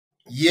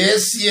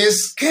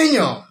Yes,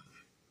 Kenya.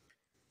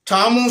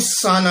 Tamu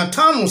sana,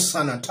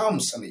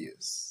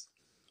 yes.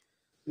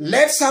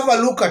 Let's have a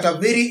look at a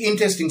very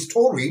interesting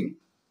story,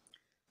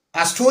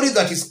 a story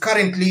that is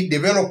currently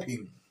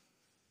developing.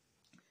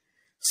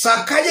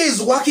 Sakaja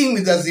is working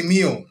with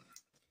Azimio,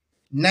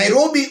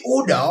 Nairobi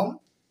UDA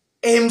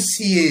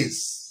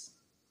MCAs.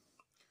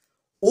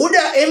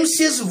 UDA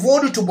MCAs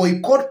voted to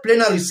boycott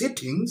plenary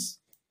sittings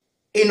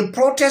in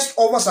protest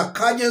over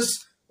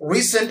Sakaja's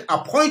recent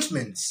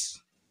appointments.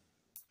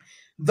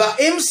 The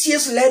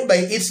MCAs, led by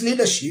its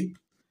leadership,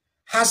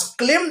 has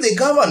claimed the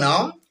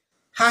governor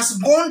has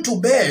gone to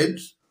bed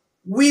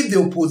with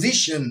the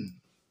opposition.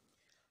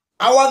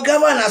 Our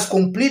governor has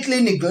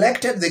completely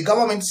neglected the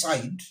government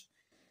side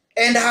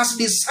and has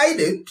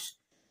decided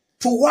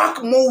to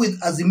work more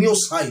with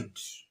Azimio's side,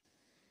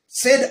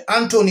 said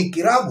Anthony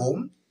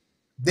Kirago,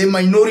 the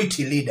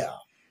minority leader.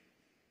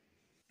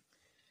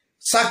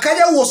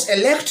 Sakaja was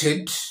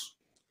elected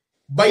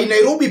by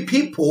Nairobi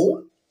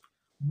people,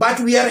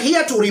 but we are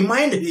here to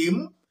remind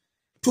him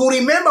to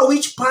remember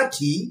which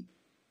party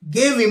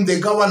gave him the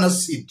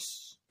governor's seat.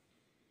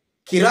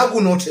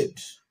 Kiragu noted.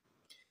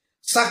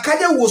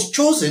 Sakaja was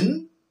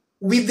chosen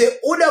with the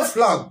UDA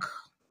flag,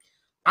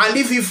 and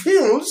if he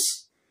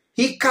feels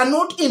he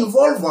cannot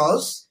involve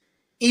us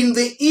in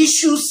the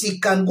issues, he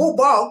can go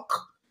back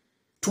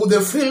to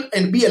the field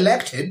and be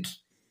elected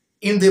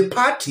in the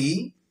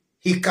party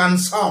he can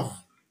serve,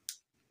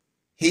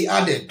 he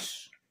added.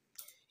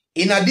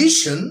 In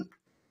addition,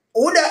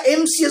 UDA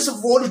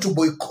MCAs voted to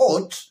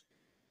boycott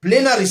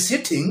plenary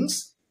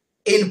sittings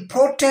in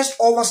protest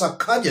over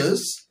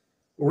Sakaja's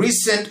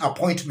recent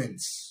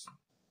appointments.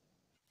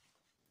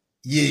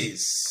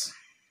 Yes.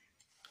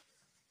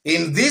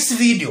 In this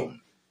video,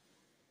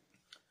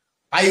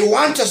 I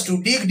want us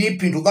to dig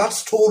deep into that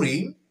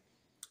story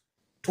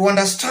to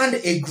understand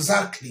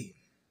exactly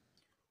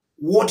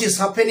what is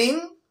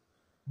happening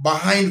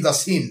behind the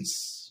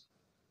scenes.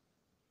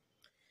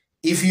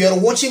 If you are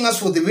watching us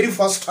for the very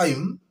first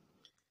time,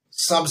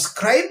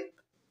 subscribe,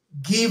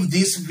 give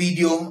this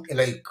video a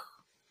like.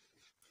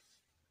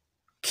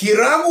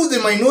 Kiragu, the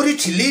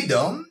minority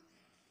leader,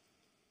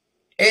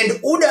 and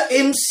UDA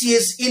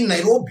MCAs in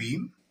Nairobi,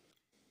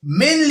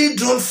 mainly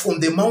drawn from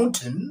the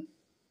mountain,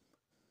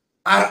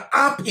 are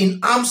up in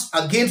arms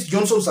against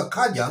Johnson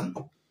Sakaja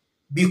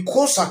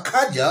because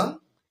Sakaja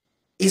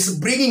is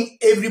bringing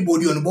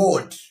everybody on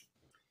board,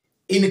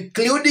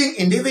 including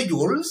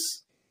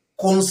individuals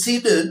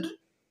considered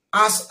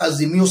as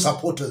Azimio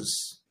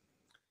supporters.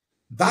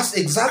 That's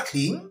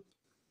exactly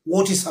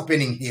what is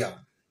happening here.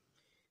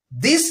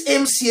 These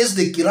MCAs,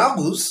 the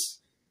Kiragus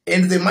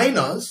and the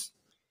miners,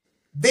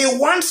 they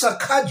want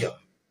Sakaja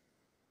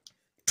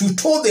to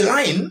toe the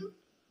line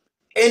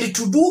and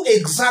to do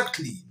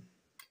exactly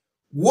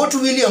what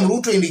William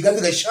Ruto and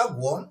Rigathi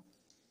Gachagua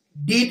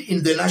did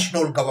in the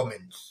national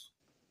government.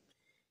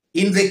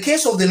 In the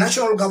case of the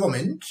national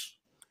government,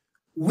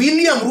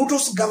 William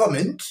Ruto's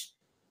government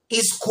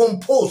is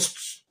composed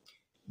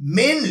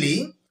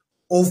mainly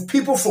of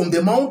people from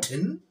the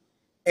mountain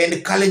and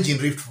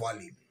Kalenjin Rift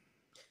Valley.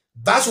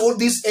 That's what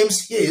these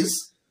MCAs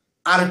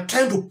are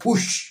trying to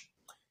push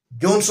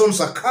Johnson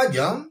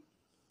Sakaja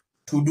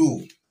to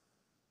do.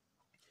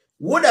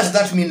 What does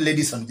that mean,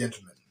 ladies and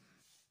gentlemen?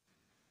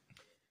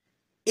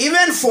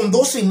 Even from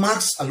those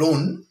remarks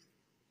alone,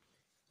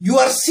 you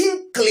are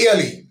seeing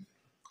clearly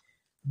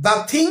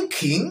the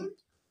thinking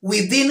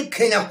within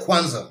Kenya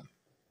Kwanza.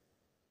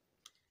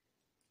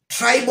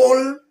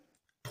 Tribal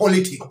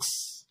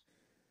politics.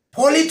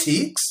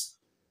 Politics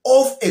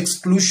of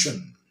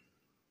exclusion.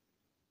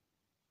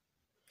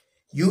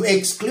 You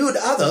exclude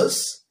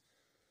others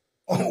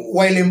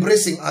while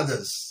embracing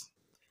others.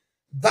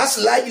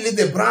 That's largely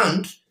the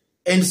brand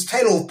and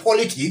style of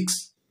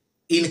politics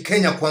in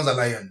Kenya Kwanza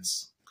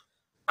Alliance.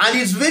 And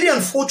it's very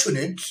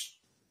unfortunate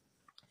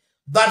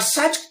that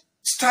such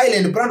style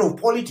and brand of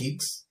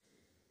politics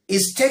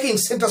is taking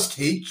center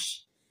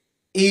stage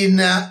in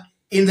the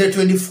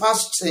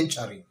 21st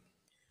century,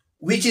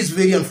 which is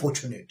very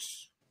unfortunate.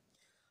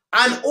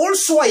 And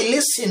also I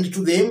listened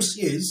to the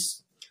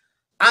MCAs,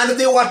 and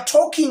they were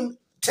telling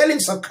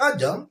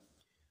Sakaja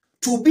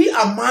to be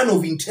a man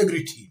of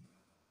integrity,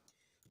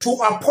 to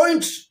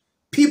appoint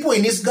people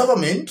in his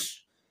government,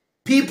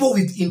 people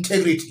with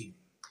integrity.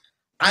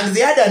 And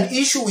they had an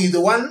issue with the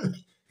one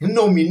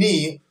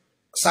nominee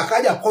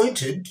Sakaja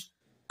appointed,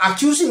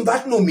 accusing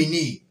that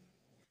nominee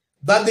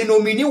that the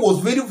nominee was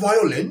very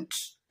violent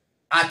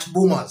at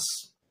Bomas.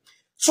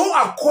 So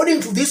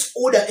according to this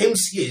UDA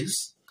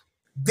MCAs,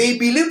 they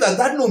believe that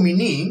that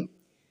nominee,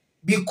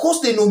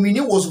 because the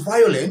nominee was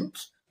violent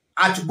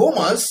at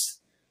Bomas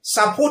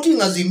supporting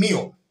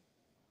Azimio,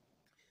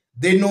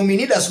 the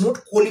nominee does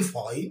not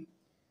qualify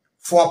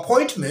for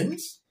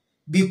appointments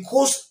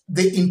because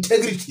the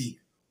integrity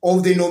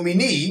of the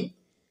nominee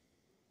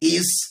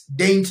is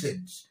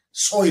dented,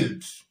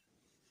 soiled.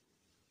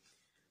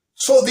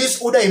 So these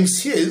UDA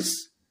MCAs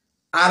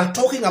are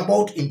talking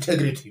about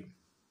integrity.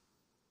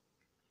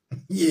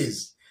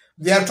 Yes,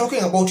 they are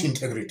talking about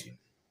integrity.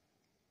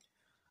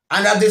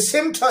 And at the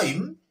same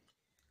time,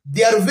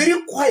 They are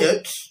very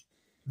quiet,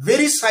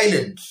 very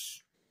silent.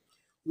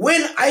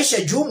 When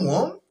Aisha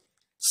Jumwa,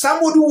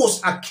 somebody who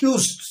was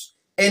accused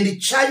and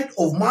charged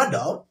of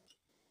murder,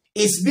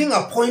 is being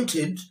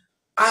appointed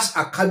as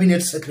a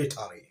cabinet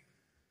secretary.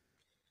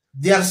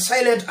 They are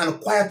silent and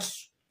quiet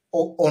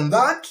on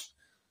that,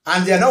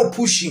 and they are now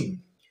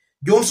pushing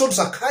Johnson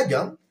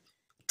Sakaja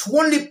to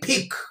only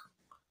pick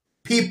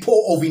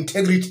people of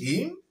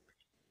integrity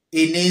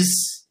in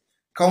his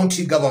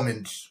county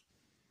government.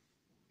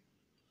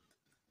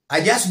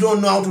 I just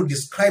don't know how to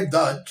describe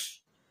that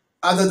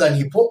other than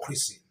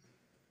hypocrisy.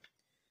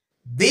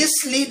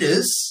 These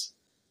leaders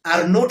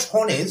are not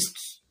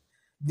honest.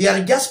 They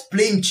are just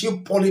playing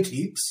cheap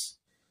politics,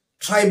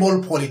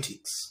 tribal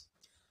politics.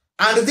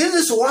 And this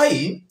is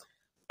why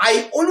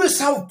I always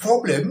have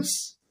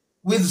problems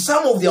with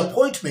some of the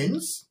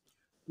appointments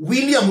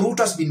William Ruto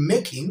has been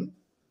making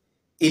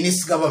in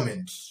his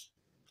government.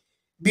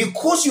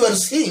 Because you are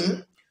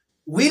seeing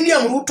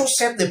William Ruto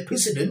set the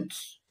precedent,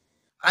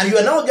 and you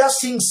are now just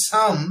seeing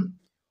some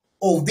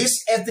of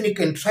these ethnic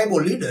and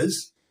tribal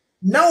leaders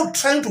now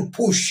trying to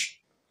push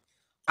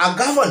a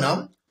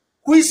governor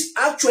who is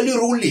actually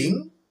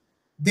ruling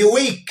the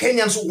way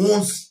Kenyans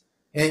want,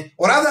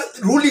 or rather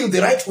ruling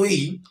the right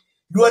way.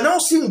 You are now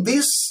seeing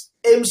these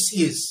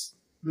MCAs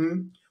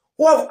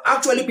who have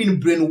actually been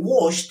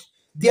brainwashed.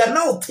 They are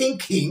now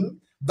thinking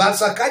that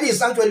Sakaja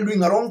is actually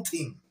doing a wrong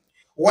thing.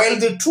 While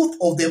the truth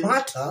of the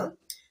matter,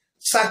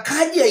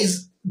 Sakaja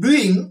is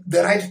doing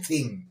the right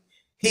thing.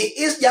 He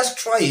is just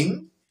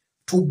trying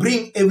to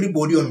bring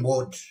everybody on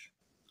board.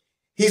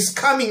 He's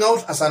coming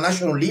out as a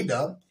national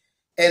leader,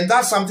 and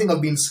that's something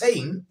I've been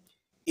saying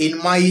in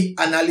my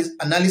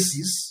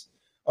analysis,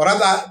 or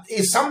rather,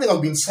 it's something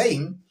I've been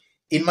saying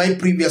in my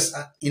previous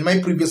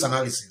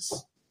analysis.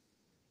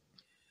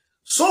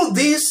 So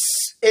these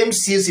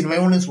MCAs, in my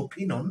honest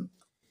opinion,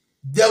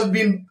 they have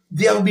been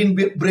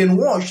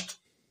brainwashed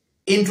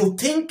into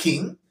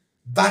thinking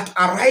that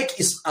a right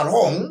is a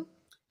wrong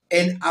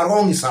and a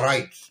wrong is a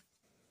right.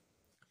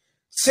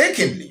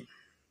 Secondly,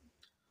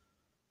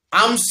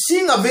 I'm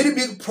seeing a very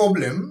big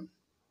problem,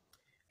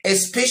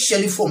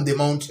 especially from the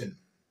mountain.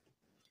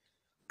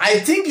 I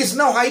think it's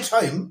now high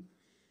time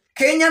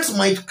Kenyans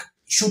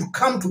should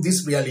come to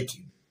this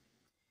reality.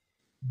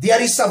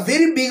 There is a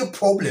very big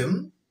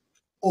problem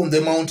on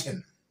the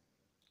mountain.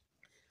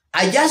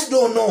 I just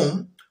don't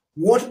know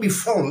what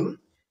befell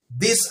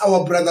these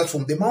our brothers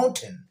from the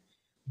mountain.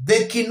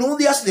 The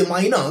Kinuthias, the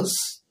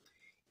miners,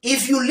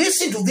 if you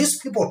listen to these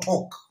people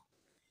talk,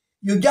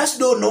 you just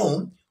don't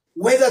know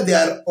whether they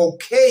are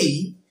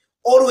okay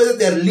or whether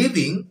they are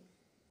living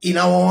in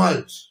our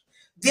world.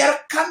 They are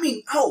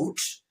coming out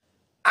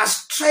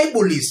as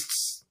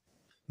tribalists.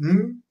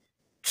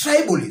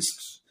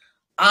 Tribalists.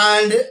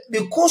 And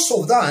because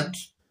of that,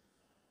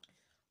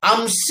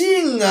 I'm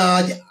seeing,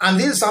 and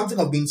this is something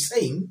I've been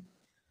saying,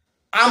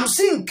 I'm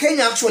seeing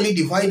Kenya actually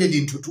divided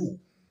into two.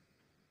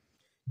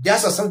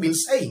 Just as I've been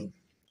saying.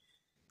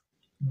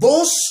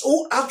 Those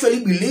who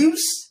actually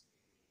believes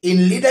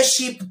in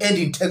leadership and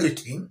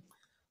integrity,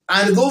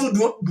 and those who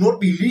do not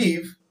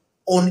believe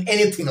on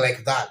anything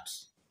like that.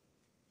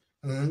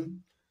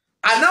 And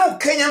now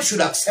Kenyans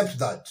should accept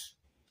that.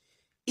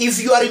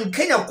 If you are in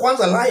Kenya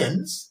Kwanza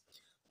Alliance,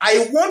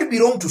 I won't be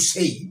wrong to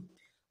say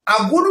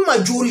a good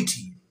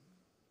majority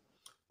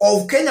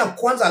of Kenya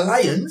Kwanza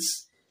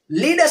Alliance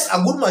leaders,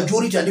 a good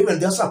majority, and even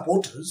their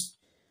supporters,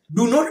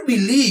 do not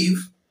believe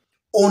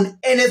on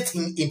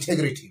anything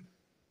integrity.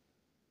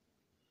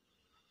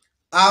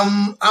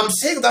 I'm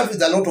saying that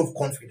with a lot of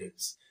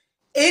confidence.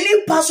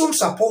 Any person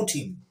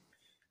supporting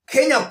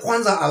Kenya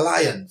Kwanza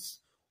Alliance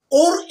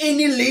or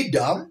any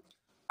leader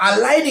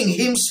aligning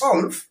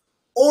himself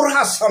or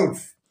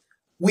herself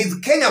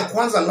with Kenya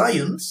Kwanza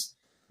Alliance,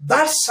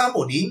 that's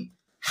somebody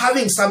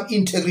having some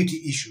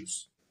integrity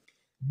issues.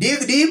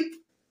 Dig deep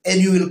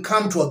and you will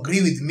come to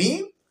agree with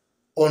me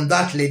on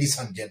that, ladies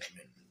and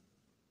gentlemen.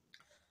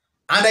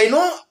 And I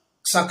know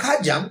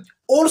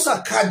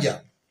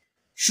Sakaja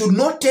should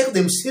not take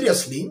them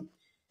seriously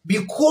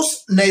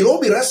because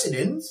Nairobi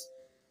residents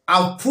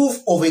have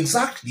proof of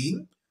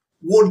exactly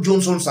what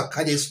Johnson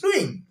Sakaja is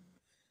doing.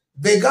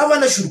 The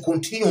governor should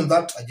continue on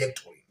that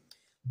trajectory.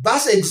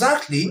 That's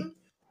exactly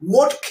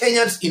what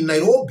Kenyans in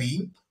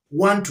Nairobi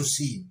want to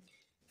see.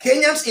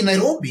 Kenyans in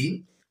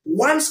Nairobi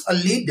wants a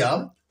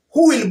leader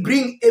who will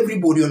bring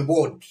everybody on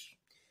board.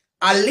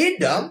 A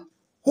leader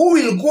who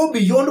will go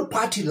beyond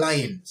party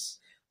lines.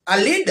 A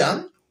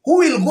leader who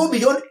will go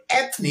beyond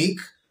ethnic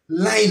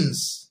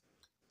lines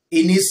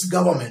in his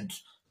government.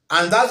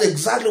 And that's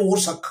exactly what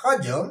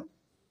Sakaja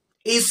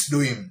is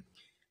doing.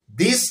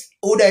 These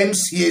UDA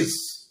MCAs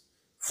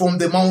from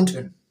the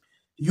mountain,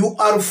 you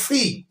are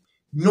free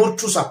not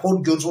to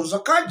support Johnson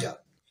Sakaja.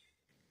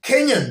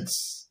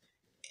 Kenyans,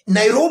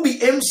 Nairobi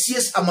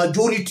MCAs, a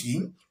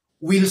majority,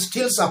 will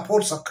still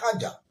support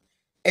Sakaja.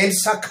 And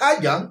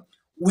Sakaja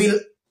will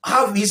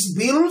have his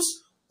bills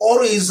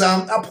or his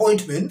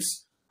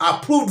appointments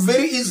approved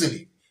very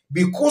easily.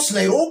 Because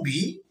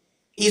Nairobi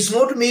is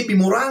not maybe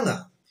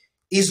Murang'a,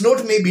 is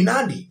not maybe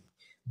Nandi.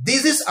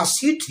 This is a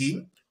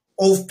city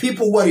of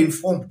people who are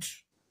informed.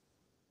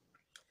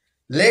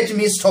 Let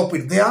me stop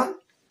it there,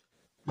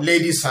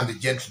 ladies and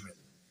gentlemen.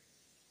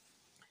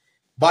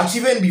 But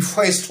even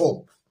before I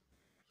stop,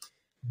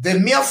 the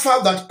mere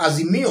fact that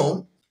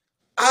Azimio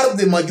are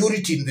the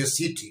majority in the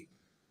city,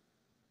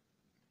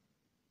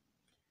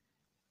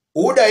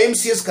 UDA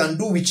MCAs can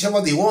do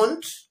whichever they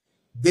want,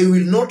 they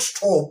will not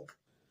stop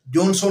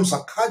Johnson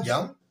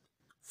Sakaja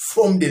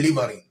from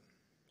delivering.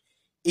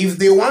 If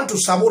they want to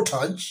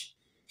sabotage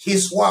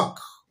his work,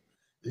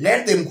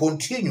 let them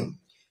continue.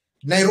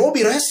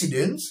 Nairobi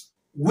residents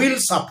will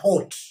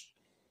support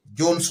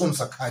Johnson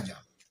Sakaja.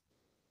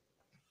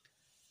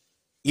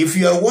 If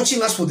you are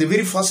watching us for the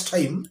very first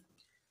time,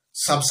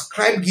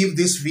 subscribe, give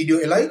this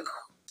video a like.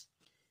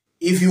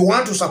 If you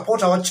want to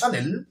support our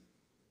channel,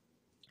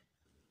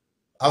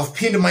 I've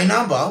pinned my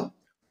number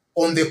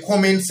on the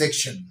comment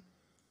section.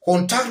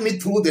 Contact me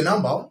through the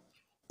number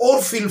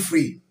or feel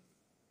free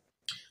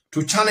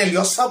to channel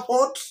your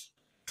support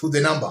to the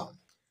number.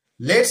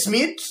 Let's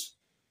meet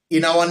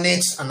in our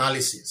next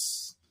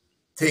analysis.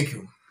 Thank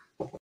you.